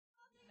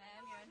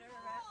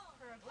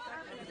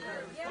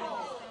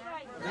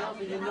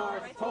to the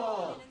North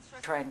Pole.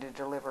 Trying to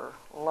deliver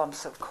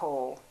lumps of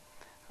coal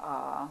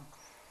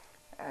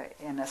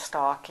in a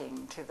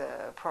stocking to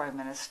the Prime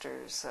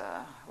Minister's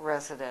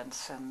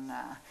residence, and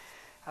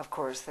of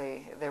course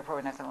they're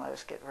probably not going to let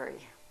us get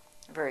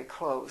very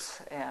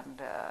close,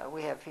 and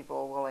we have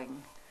people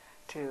willing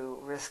to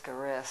risk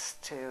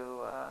arrest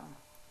to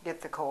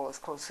get the coal as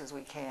close as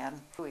we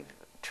can. We've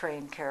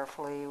trained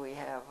carefully. We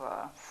have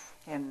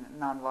in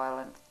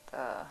nonviolent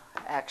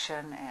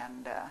action,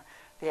 and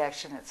the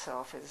action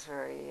itself is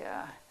very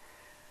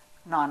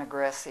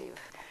non-aggressive.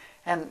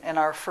 And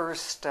our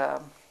first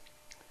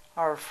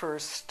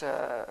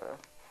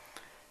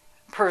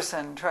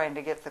person trying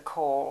to get the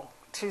coal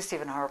to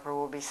Stephen Harper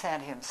will be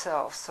Santa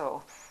himself.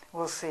 So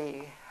we'll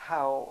see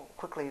how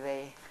quickly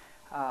they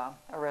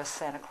arrest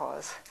Santa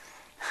Claus.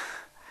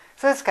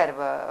 So it's kind of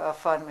a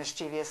fun,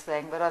 mischievous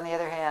thing. But on the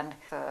other hand,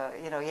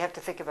 you have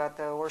to think about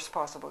the worst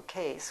possible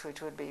case,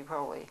 which would be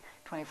probably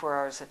 24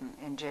 hours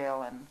in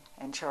jail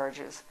and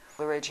charges.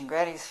 The raging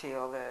Grannies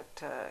feel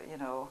that,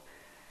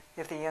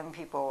 if the young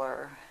people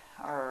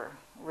are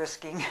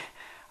risking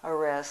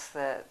arrest,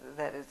 that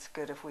it's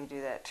good if we do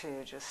that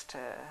too. Just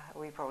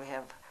we probably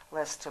have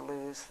less to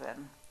lose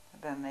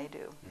than they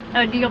do.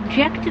 The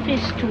objective is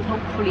to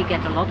hopefully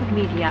get a lot of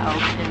media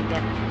out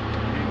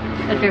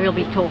and there will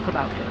be talk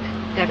about it.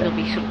 There will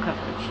be some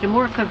coverage. The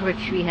more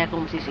coverage we have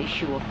on this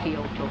issue of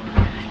Kyoto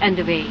and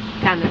the way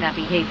Canada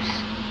behaves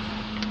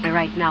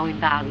right now in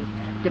Bali,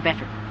 the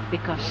better.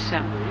 Because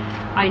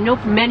I know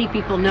many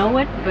people know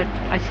it, but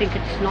I think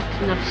it's not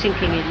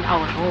sinking in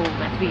our role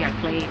that we are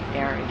playing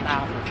there in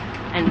Bali.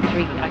 And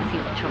really, I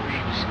feel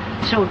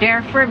atrocious. So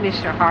therefore,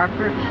 Mr.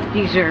 Harper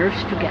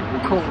deserves to get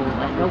coal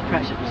and no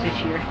presents this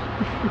year.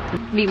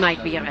 We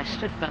might be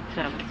arrested, but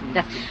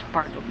that's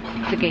part of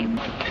the game.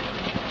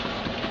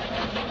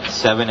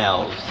 7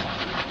 elves,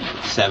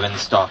 7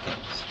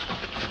 stockings.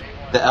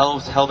 The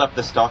elves held up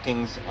the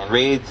stockings and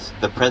raised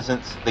the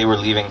presents they were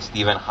leaving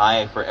Stephen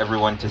high for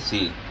everyone to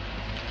see.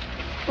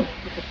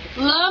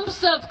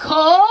 Lumps of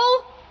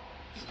coal?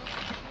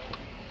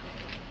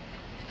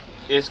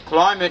 It's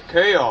climate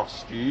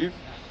chaos, Steve.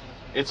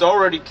 It's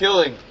already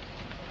killing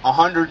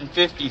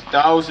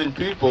 150,000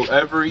 people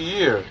every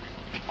year.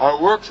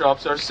 Our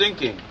workshops are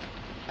sinking,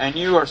 and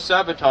you are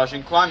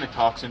sabotaging climate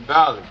talks in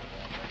Bali.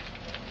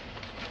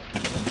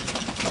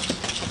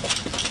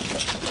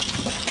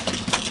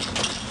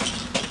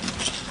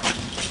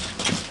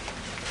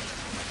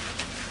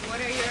 What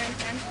are your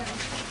intentions?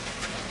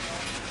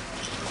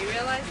 You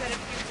realize that if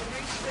you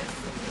breach this,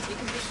 you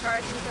can be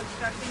charged with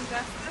obstructing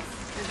justice?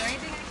 Is there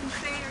anything I can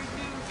say or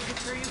do to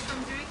deter you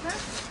from doing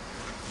this?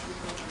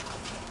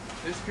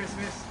 This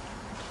Christmas,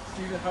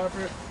 Stephen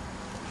Harper is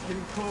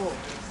getting coal in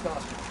his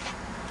stocking.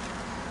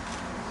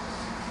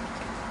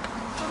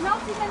 For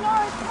melting the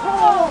North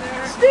Pole!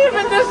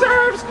 Stephen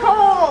deserves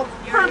coal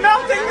for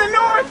melting the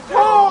North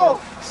Pole!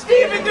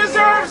 Stephen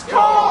deserves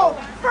coal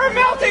for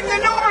melting the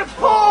North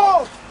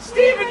Pole!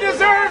 Stephen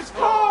deserves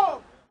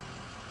coal!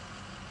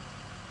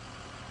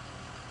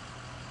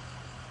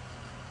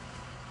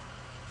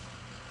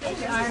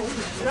 They are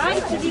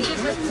trying to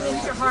deliver to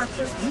Mr.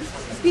 Harper a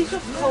piece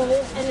of coal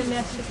and a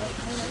message.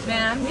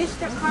 Ma'am,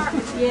 Mr.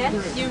 Harper, yes?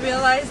 you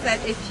realize that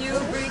if you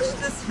breach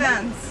this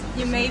fence,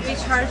 you may be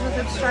charged with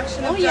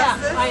obstruction of Oh yeah,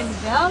 justice? I'm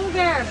well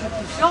aware, but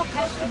the job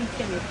has to be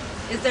finished.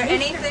 Is there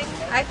anything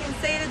I can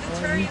say to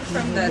deter you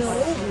from this? No,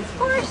 of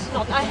course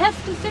not. I have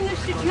to finish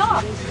the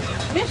job.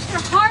 Mr.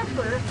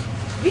 Harper,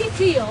 we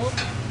feel,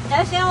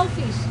 as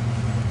Elvis,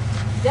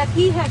 that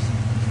he has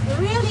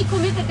really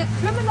committed a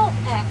criminal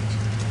act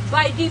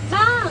by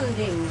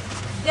demanding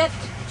that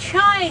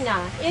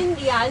China,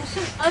 India and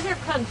some other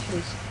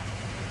countries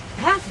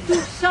have to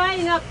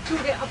sign up to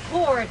the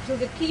accord, to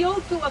the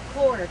Kyoto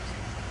Accord,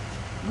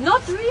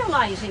 not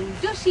realizing,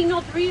 does he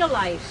not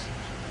realize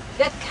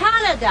that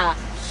Canada,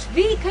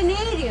 we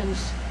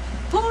Canadians,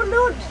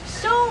 pollute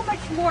so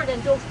much more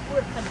than those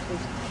poor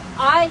countries?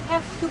 I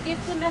have to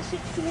give the message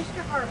to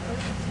Mr. Harper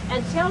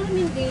and tell him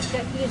indeed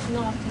that he is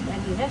naughty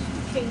and he has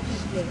to change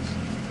his ways.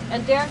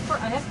 And therefore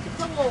I have to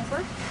come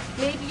over.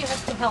 Maybe you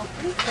have to help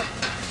me, but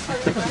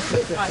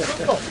otherwise I will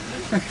go.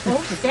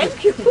 Oh,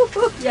 thank you.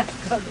 Yes,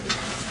 God.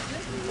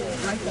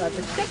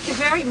 Thank you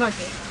very much.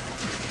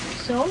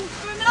 So,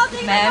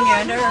 Ma'am, you're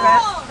under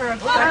arrest for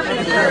obstruction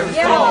of justice.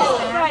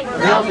 yeah, right.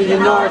 Melting the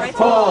North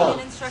Pole.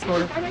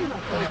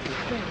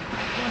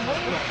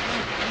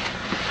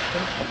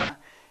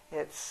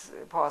 It's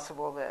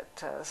possible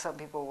that some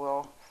people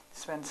will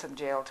spend some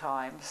jail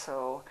time.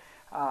 So,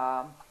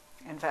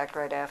 in fact,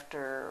 right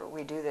after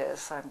we do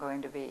this, I'm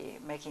going to be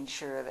making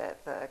sure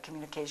that the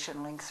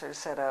communication links are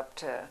set up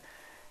to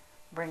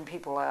bring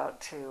people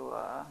out to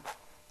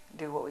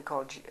do what we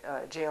call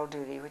jail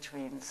duty, which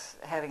means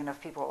having enough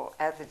people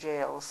at the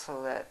jail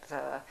so that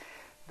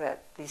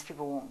that these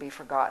people won't be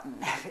forgotten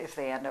if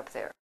they end up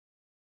there.